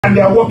and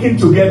they are working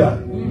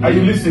together. Are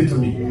you listening to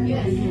me?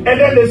 Yes. And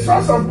then the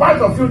source of part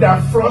of you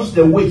that flush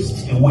the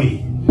waste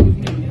away.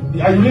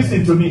 Are you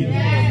listening to me?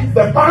 Yes.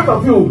 The part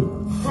of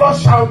you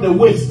flush out the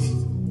waste.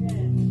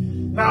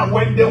 Now,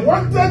 when they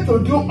wanted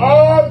to do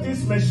all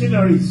these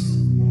machineries,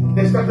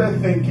 they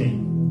started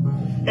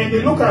thinking. And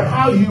they look at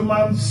how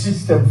human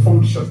system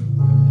function.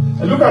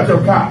 And look at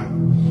your car.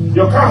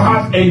 Your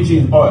car has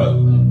engine oil.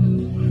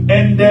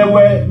 And there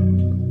were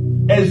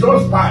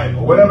exhaust pipe,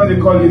 or whatever they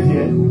call it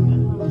here,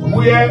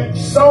 where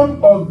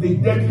some of the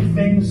dirty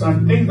things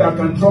and things that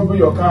can trouble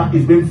your car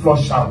is being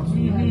flushed out.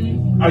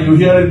 Are you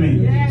hearing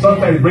me? Yes.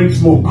 Sometimes it brings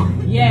smoke.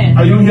 Yes.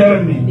 Are you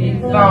hearing me?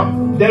 Yes. Now,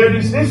 there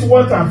is this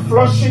water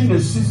flushing the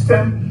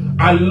system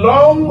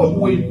along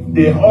with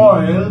the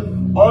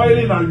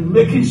oiling and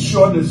making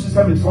sure the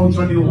system is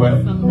functioning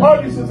well.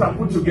 All these things are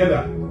put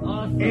together.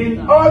 In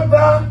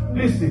order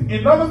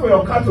for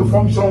your car to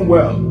function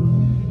well,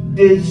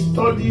 they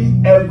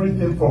study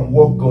everything from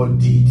what God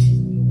did.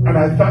 And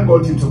I thank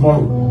God till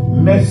tomorrow.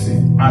 Mercy,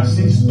 as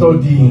he's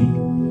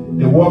studying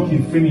the work he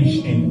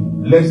finished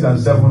in less than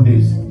 7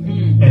 days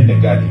in the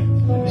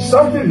garden.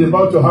 Something is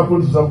about to happen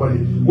to somebody.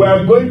 We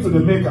are going to the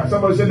Maker.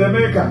 Somebody say the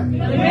Maker. The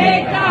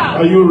Maker.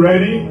 Are you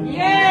ready?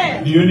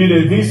 Yes. Do you need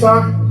a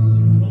visa?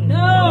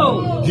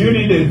 No. Do you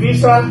need a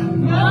visa?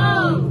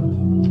 No.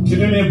 Do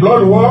you need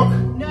blood work?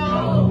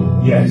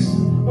 No. Yes.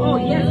 Oh,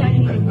 yes, I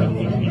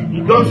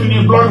need. Don't you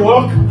need blood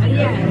work?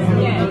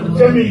 Yes.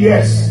 Tell me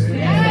yes.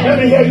 Let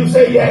me hear you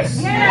say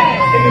yes.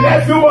 Yes. In the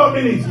next few more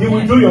minutes, he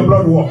will do your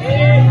blood work.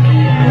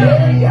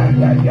 Yeah.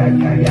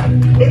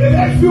 In the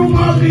next few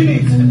more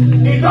minutes,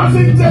 it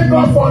doesn't take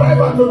God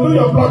forever to do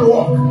your blood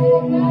work.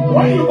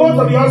 When you go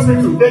to the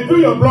hospital, they do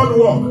your blood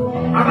work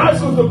and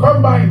ask you to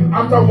come by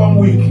after 1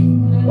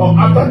 week or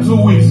after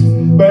 2 weeks.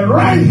 But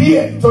right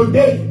here,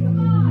 today, he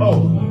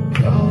will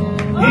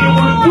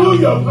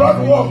do your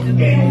blood work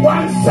in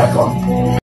 1 second.